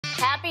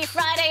Happy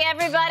Friday,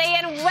 everybody,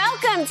 and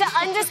welcome to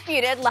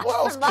Undisputed, live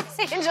from Los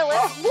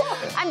Angeles.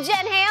 I'm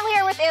Jen Hale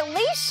here with at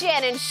least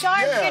Shannon,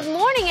 Sharpe. Yeah. Good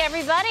morning,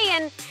 everybody,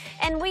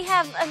 and we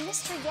have a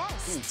mystery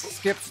guest.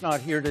 Skip's not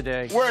here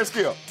today. Where's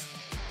Skip?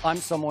 I'm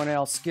someone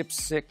else.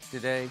 Skip's sick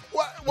today.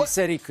 What? He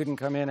said he couldn't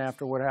come in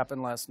after what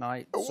happened last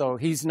night, so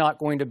he's not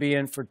going to be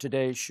in for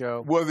today's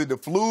show. Was it the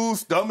flu,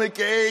 stomach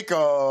ache,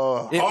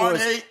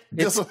 heartache?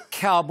 It's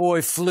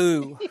Cowboy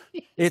flu.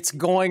 It's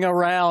going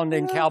around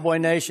in Cowboy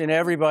Nation.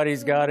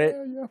 Everybody's got it.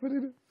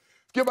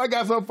 Skip, I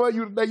got something for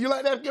you today. You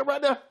like that, Skip,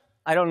 right there?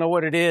 I don't know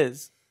what it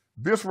is.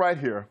 This right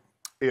here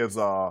is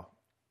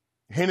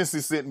Hennessy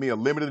sent me a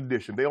limited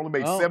edition. They only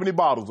made 70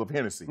 bottles of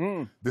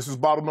Hennessy. This is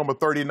bottle number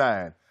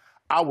 39.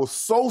 I was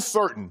so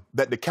certain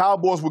that the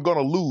Cowboys were going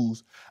to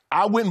lose,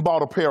 I went and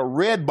bought a pair of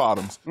red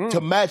bottoms to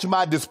match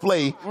my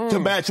display, to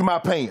match my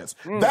pants.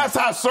 That's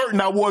how certain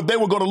I was they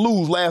were going to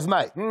lose last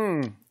night.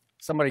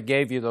 Somebody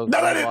gave you those.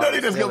 No, they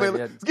didn't.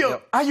 Skip,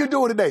 Yep. How you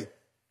doing today?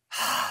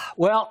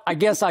 Well, I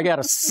guess I got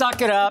to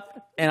suck it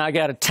up, and I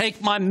got to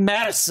take my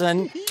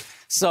medicine.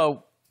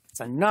 So it's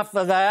enough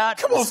of that.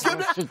 Come on, Skip.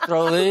 I should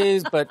throw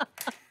these, but...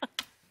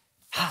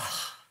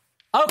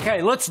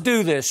 Okay, let's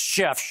do this,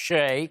 Chef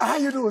Shay. How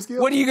you doing, Skip?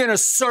 What are you going to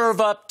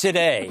serve up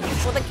today?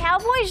 Well, the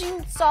Cowboys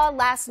you saw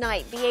last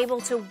night be able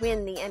to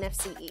win the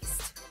NFC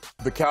East.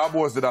 The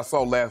Cowboys that I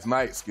saw last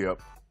night, Skip,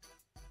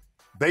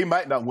 they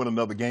might not win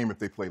another game if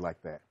they play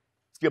like that.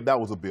 Skip, that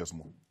was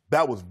abysmal.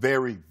 That was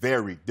very,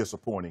 very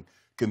disappointing,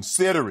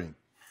 considering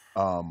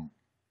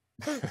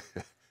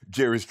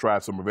Jerry's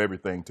tried some of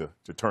everything to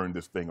turn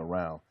this thing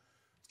around.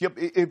 Skip,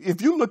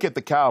 if you look at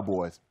the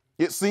Cowboys,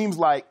 it seems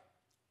like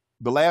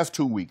the last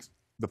 2 weeks,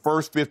 the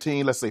first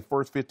 15,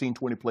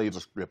 20 plays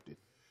are scripted.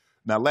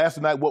 Now, last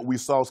night, what we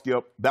saw,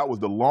 Skip, that was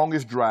the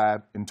longest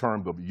drive in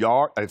terms of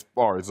as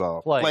far as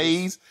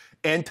plays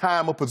and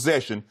time of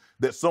possession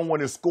that someone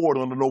has scored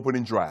on an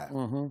opening drive.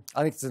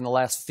 I think it's in the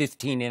last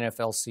 15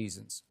 NFL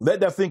seasons. Let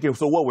that sink in.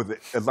 So what was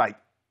it? It's like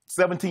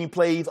 17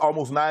 plays,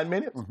 almost 9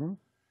 minutes.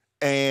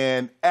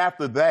 And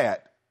after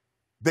that,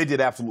 they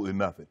did absolutely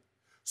nothing.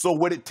 So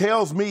what it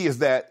tells me is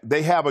that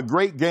they have a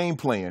great game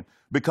plan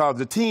because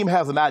the team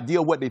has an idea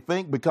what they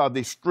think because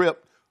they scripted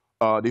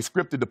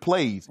the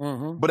plays.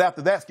 But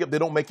after that, Skip, they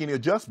don't make any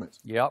adjustments.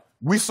 Yep.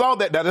 We saw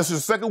that. Now, this is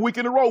the second week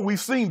in a row we've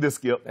seen this,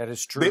 Skip. That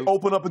is true. They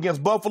open up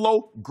against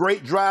Buffalo,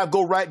 great drive,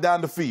 go right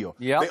down the field.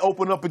 Yep. They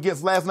open up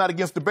against last night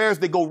against the Bears,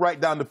 they go right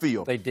down the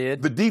field. They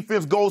did. The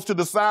defense goes to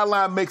the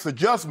sideline, makes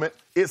adjustment.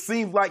 It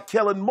seems like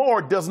Kellen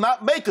Moore does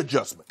not make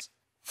adjustments.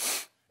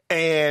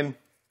 And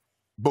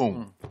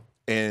boom.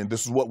 And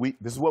this is what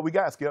we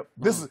got, Skip.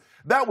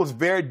 That was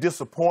very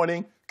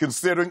disappointing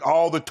considering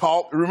all the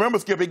talk. Remember,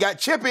 Skip, he got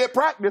chippy at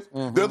practice.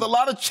 There's a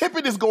lot of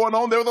chippiness going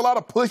on. There was a lot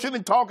of pushing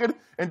and talking.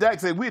 And Dak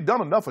said, we had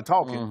done enough of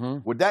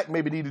talking. Well, Dak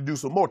maybe need to do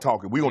some more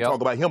talking. We're going to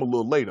talk about him a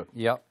little later.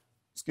 Yep.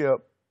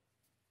 Skip,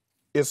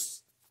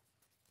 it's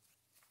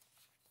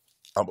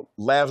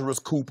Amari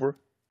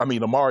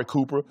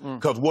Cooper.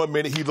 Because 1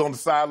 minute he's on the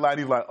sideline,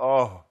 he's like,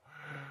 oh,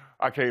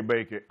 I can't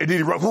make it. And then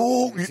he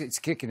runs. He's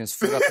kicking his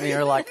foot up in the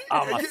air like,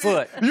 oh, my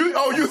foot. You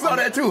saw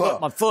that too, huh?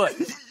 My foot.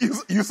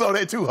 You saw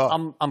that too,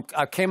 huh?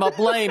 I came up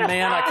lame,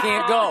 man. I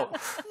can't go.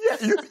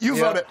 Yeah, you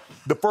saw that.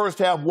 The first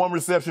half, 1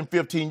 reception,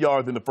 15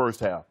 yards in the first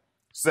half.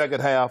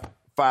 Second half,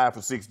 5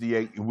 for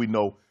 68, and we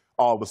know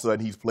all of a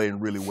sudden he's playing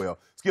really well.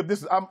 Skip,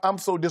 I'm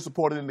so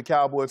disappointed in the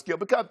Cowboys, Skip,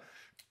 because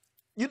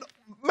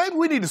maybe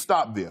we need to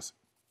stop this.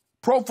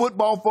 Pro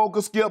Football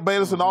Focus, Skip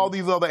Bayless, and all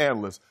these other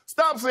analysts,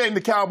 stop saying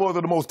the Cowboys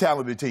are the most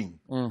talented team.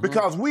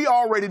 Because we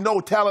already know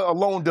talent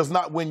alone does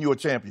not win you a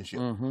championship.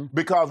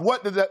 Because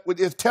what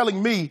is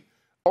telling me,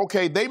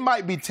 okay, they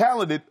might be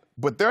talented,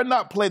 but they're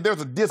not playing.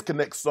 There's a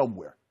disconnect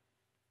somewhere.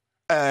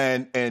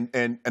 And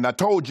I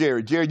told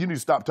Jerry, you need to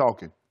stop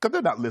talking because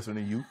they're not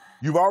listening to you.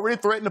 You've already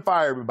threatened to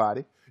fire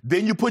everybody.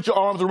 Then you put your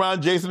arms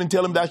around Jason and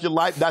tell him that's your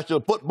life, that's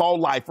your football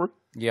lifer.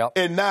 Yep.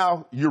 And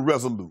now you're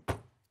resolute.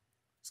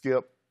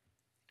 Skip,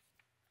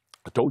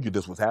 I told you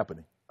this was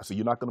happening. I said,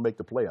 you're not going to make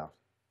the playoffs.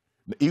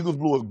 The Eagles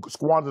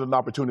squandered an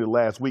opportunity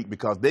last week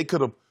because they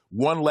could have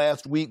won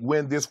last week,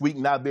 win this week,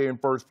 now they're in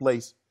first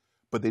place,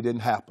 but they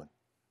didn't happen.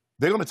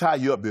 They're going to tie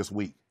you up this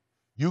week.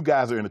 You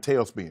guys are in a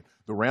tailspin.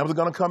 The Rams are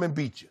going to come and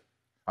beat you.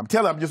 I'm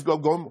telling you, I'm just going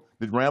to go,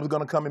 the Rams are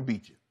going to come and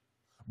beat you.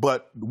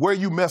 But where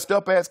you messed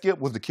up at, Skip,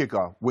 was the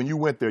kickoff. When you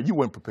went there, you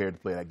weren't prepared to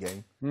play that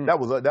game.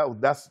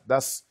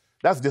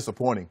 That's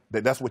disappointing.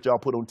 That's what y'all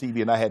put on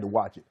TV, and I had to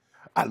watch it.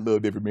 I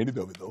loved every minute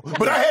of it, though.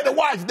 But I had to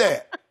watch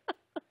that.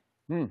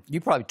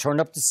 You probably turned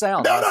up the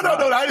sound. No,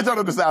 I didn't turn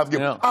up the sound.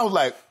 Yeah. I was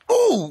like,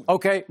 ooh.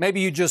 Okay, maybe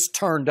you just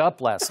turned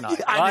up last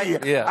night. I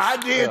did. Yeah. I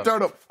did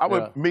turn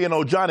up. Me and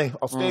old Johnny,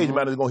 our stage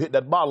manager, going to hit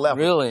that bottle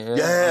after. Really?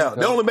 Yeah.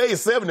 Okay. They only made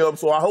 7 of them,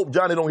 so I hope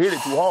Johnny don't hit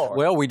it too hard.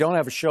 Well, we don't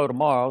have a show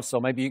tomorrow, so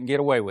maybe you can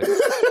get away with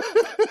it.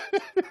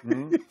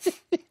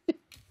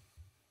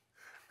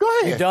 Go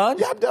ahead. You done?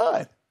 Yeah,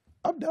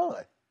 I'm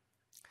done.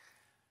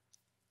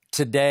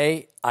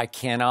 Today, I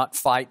cannot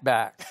fight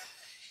back.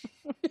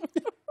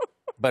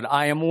 But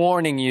I am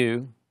warning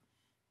you,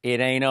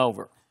 it ain't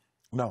over.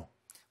 No.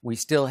 We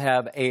still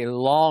have a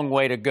long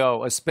way to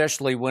go,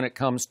 especially when it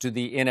comes to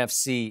the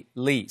NFC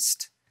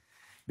least.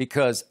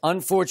 Because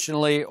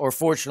unfortunately or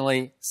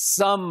fortunately,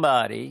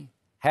 somebody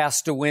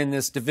has to win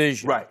this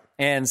division. Right.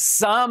 And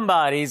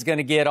somebody's going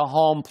to get a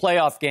home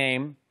playoff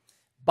game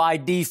by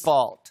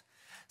default.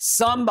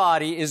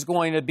 Somebody is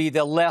going to be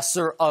the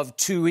lesser of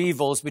two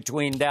evils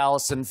between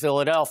Dallas and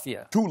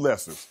Philadelphia. Two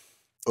lessers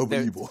of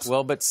evils.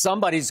 Well, but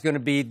somebody's going to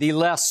be the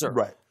lesser.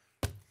 Right.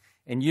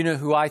 And you know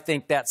who I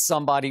think that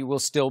somebody will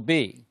still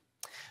be.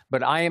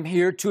 But I am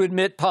here to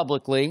admit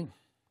publicly,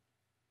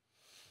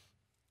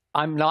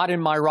 I'm not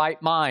in my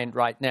right mind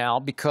right now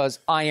because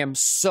I am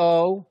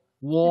so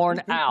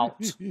worn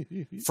out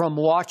from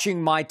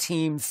watching my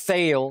team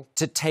fail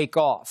to take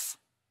off.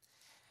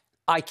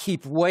 I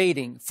keep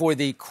waiting for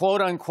the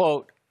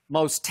quote-unquote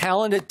most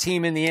talented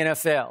team in the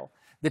NFL,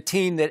 the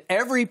team that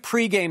every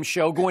pregame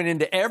show going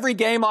into every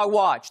game I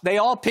watch, they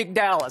all pick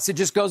Dallas. It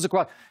just goes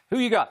across. Who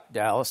you got?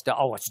 Dallas.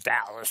 Oh, it's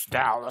Dallas,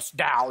 Dallas,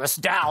 Dallas,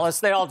 Dallas.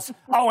 They all just,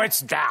 oh, it's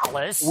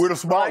Dallas. We're the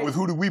smart right? ones.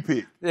 Who do we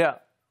pick? Yeah.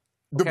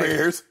 The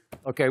Bears.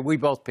 Okay, we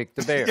both picked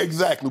the Bears.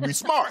 Exactly. We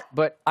smart.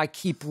 But I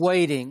keep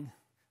waiting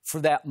for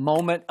that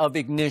moment of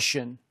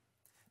ignition,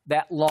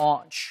 that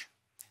launch,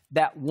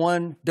 that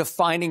one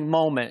defining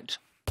moment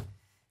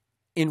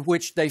in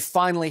which they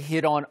finally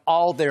hit on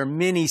all their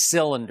many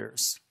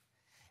cylinders.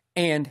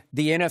 And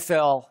the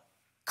NFL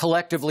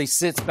collectively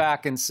sits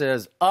back and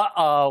says,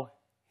 uh-oh,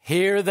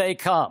 here they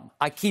come.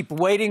 I keep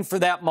waiting for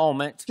that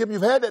moment. Skip,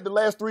 you've had that the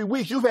last 3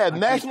 weeks. You've had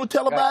national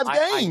televised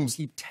games. I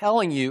keep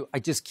telling you,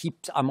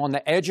 I'm on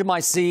the edge of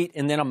my seat,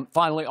 and then I'm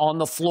finally on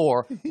the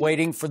floor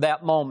waiting for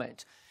that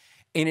moment.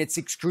 And it's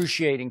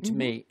excruciating to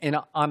me. And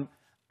I'm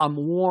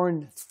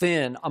worn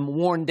thin. I'm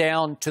worn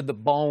down to the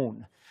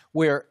bone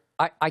where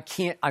I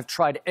can't. I've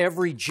tried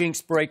every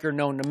jinx breaker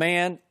known to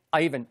man.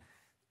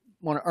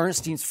 One of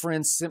Ernestine's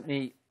friends sent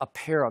me a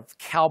pair of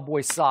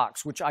cowboy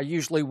socks, which I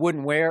usually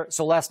wouldn't wear.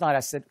 So last night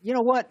I said, you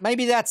know what?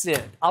 Maybe that's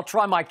it. I'll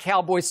try my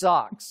cowboy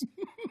socks.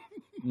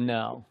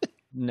 No.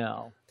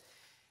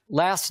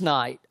 Last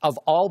night, of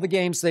all the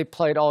games they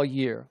played all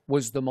year,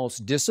 was the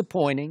most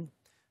disappointing,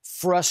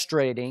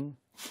 frustrating,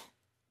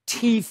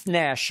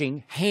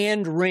 teeth-gnashing,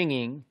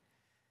 hand-wringing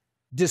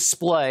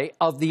display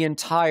of the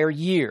entire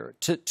year,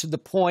 to the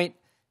point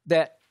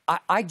that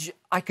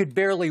I could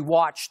barely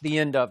watch the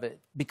end of it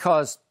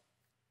because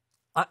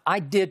I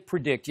did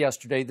predict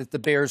yesterday that the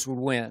Bears would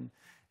win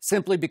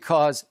simply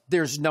because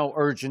there's no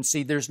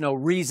urgency. There's no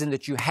reason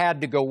that you had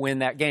to go win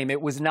that game.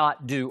 It was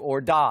not do or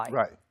die.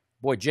 Right.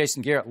 Boy,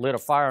 Jason Garrett lit a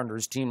fire under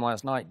his team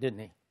last night, didn't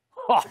he?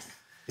 Oh.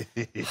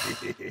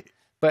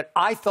 But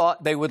I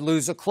thought they would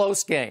lose a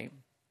close game.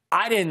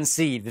 I didn't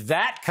see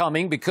that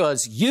coming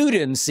because you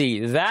didn't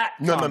see that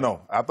coming.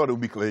 No. I thought it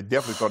would be.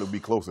 Definitely thought it would be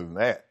closer than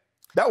that.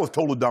 That was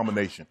total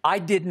domination. I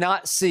did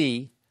not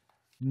see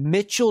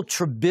Mitchell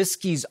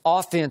Trubisky's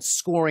offense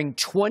scoring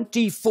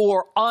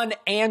 24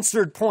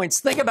 unanswered points.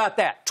 Think about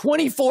that.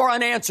 24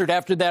 unanswered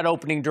after that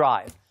opening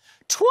drive.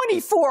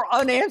 24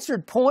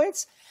 unanswered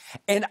points.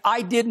 And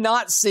I did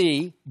not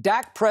see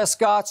Dak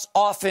Prescott's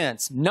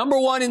offense, number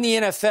one in the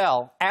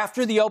NFL,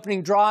 after the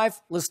opening drive,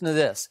 listen to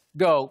this,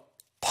 go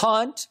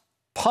punt,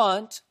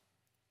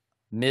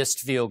 missed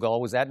field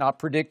goal. Was that not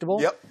predictable?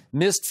 Yep.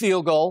 Missed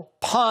field goal,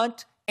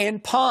 punt,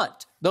 and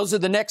punt. Those are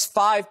the next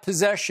 5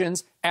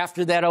 possessions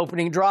after that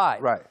opening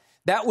drive. Right.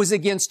 That was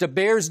against a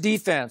Bears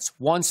defense,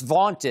 once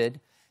vaunted,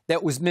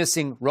 that was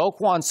missing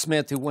Roquan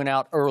Smith, who went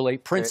out early.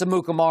 Prince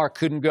Amukamara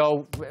couldn't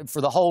go for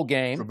the whole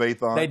game.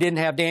 Trevathan. They didn't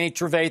have Danny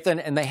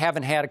Trevathan, and they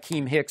haven't had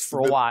Akeem Hicks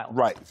for a while.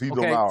 Right.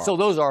 So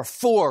those are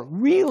 4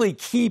 really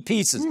key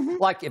pieces.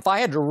 Like, if I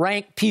had to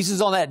rank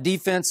pieces on that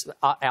defense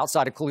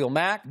outside of Khalil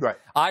Mack, right.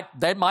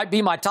 That might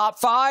be my top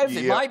 5.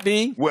 It might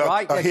be. Well,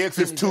 right? Hicks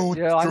is 2,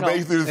 Trevathan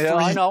is 3. Yeah,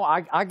 I know.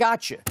 I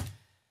got you.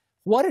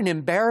 What an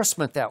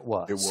embarrassment that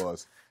was. It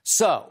was.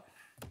 So,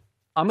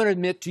 I'm going to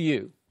admit to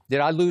you, did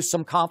I lose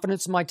some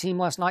confidence in my team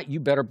last night? You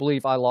better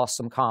believe I lost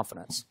some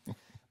confidence.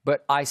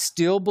 But I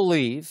still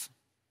believe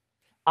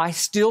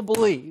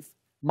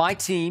my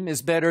team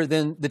is better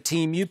than the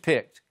team you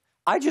picked.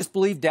 I just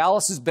believe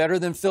Dallas is better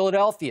than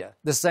Philadelphia.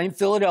 The same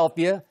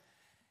Philadelphia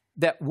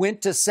that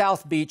went to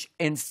South Beach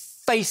and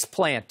face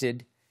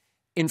planted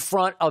in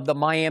front of the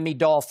Miami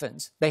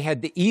Dolphins. They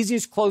had the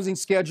easiest closing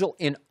schedule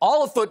in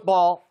all of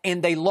football,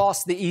 and they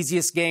lost the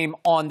easiest game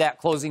on that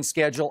closing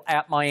schedule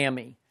at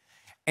Miami.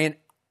 And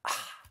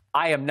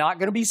I am not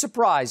going to be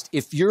surprised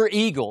if your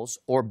Eagles,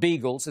 or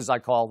Beagles as I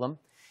call them,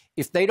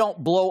 if they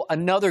don't blow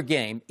another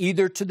game,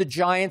 either to the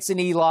Giants and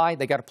Eli,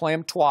 they got to play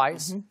them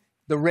twice,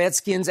 the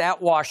Redskins at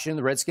Washington,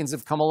 the Redskins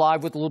have come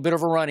alive with a little bit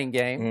of a running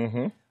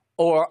game,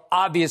 or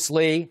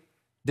obviously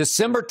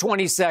December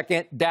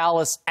 22nd,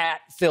 Dallas at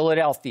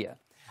Philadelphia.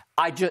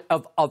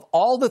 Of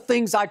all the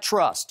things I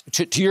trust,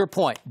 to your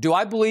point, do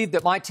I believe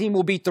that my team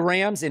will beat the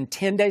Rams in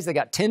 10 days? They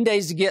got 10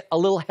 days to get a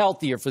little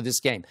healthier for this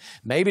game.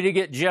 Maybe to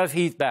get Jeff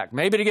Heath back.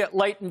 Maybe to get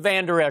Leighton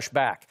Vander Esch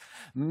back.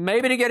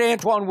 Maybe to get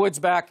Antoine Woods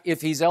back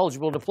if he's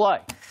eligible to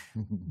play.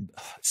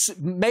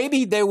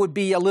 Maybe they would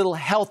be a little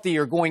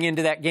healthier going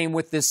into that game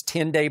with this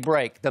 10-day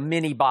break, the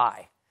mini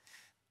bye.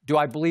 Do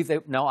I believe they?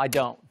 No, I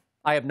don't.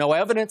 I have no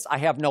evidence. I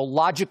have no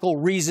logical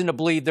reason to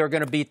believe they're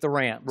going to beat the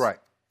Rams. Right.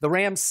 The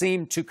Rams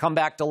seem to come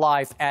back to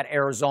life at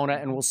Arizona,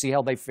 and we'll see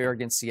how they fare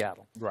against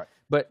Seattle. Right.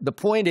 But the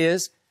point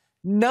is,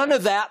 none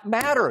of that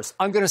matters.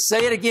 I'm going to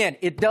say it again.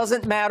 It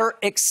doesn't matter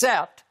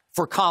except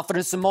for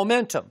confidence and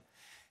momentum.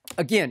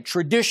 Again,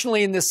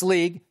 traditionally in this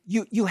league,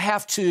 you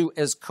have to,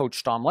 as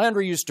Coach Tom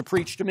Landry used to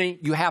preach to me,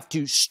 you have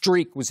to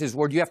streak, was his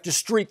word. You have to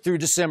streak through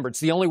December.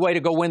 It's the only way to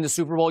go win the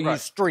Super Bowl. Right. You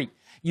streak.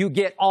 You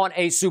get on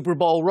a Super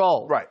Bowl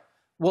roll. Right.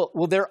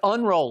 Well, they're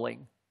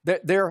unrolling.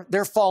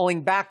 They're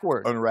falling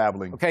backward.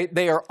 Unraveling. Okay,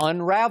 they are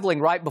unraveling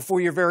right before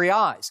your very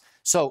eyes.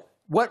 So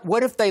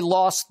what if they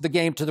lost the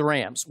game to the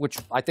Rams, which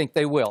I think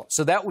they will?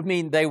 So that would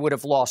mean they would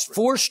have lost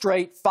 4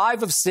 straight,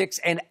 5 of 6,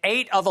 and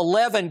 8 of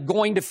 11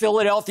 going to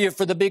Philadelphia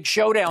for the big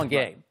showdown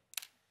game.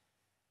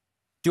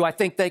 Do I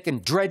think they can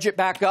dredge it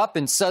back up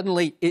and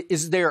suddenly,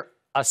 is there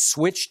a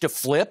switch to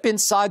flip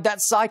inside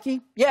that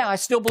psyche? Yeah, I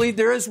still believe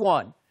there is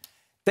one.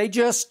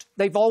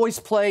 They've always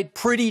played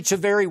pretty to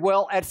very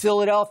well at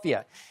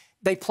Philadelphia.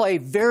 They play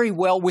very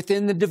well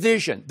within the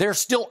division. They're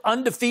still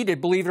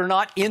undefeated, believe it or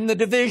not, in the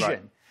division.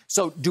 Right.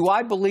 So do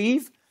I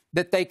believe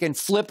that they can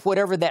flip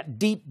whatever that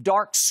deep,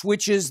 dark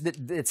switch is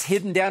that's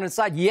hidden down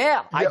inside?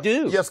 Yeah, I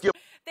do. Yes, Skip.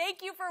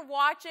 Thank you for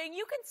watching.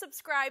 You can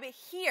subscribe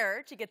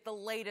here to get the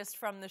latest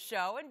from the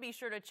show, and be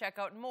sure to check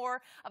out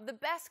more of the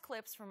best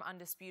clips from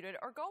Undisputed,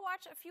 or go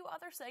watch a few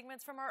other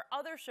segments from our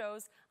other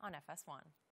shows on FS1.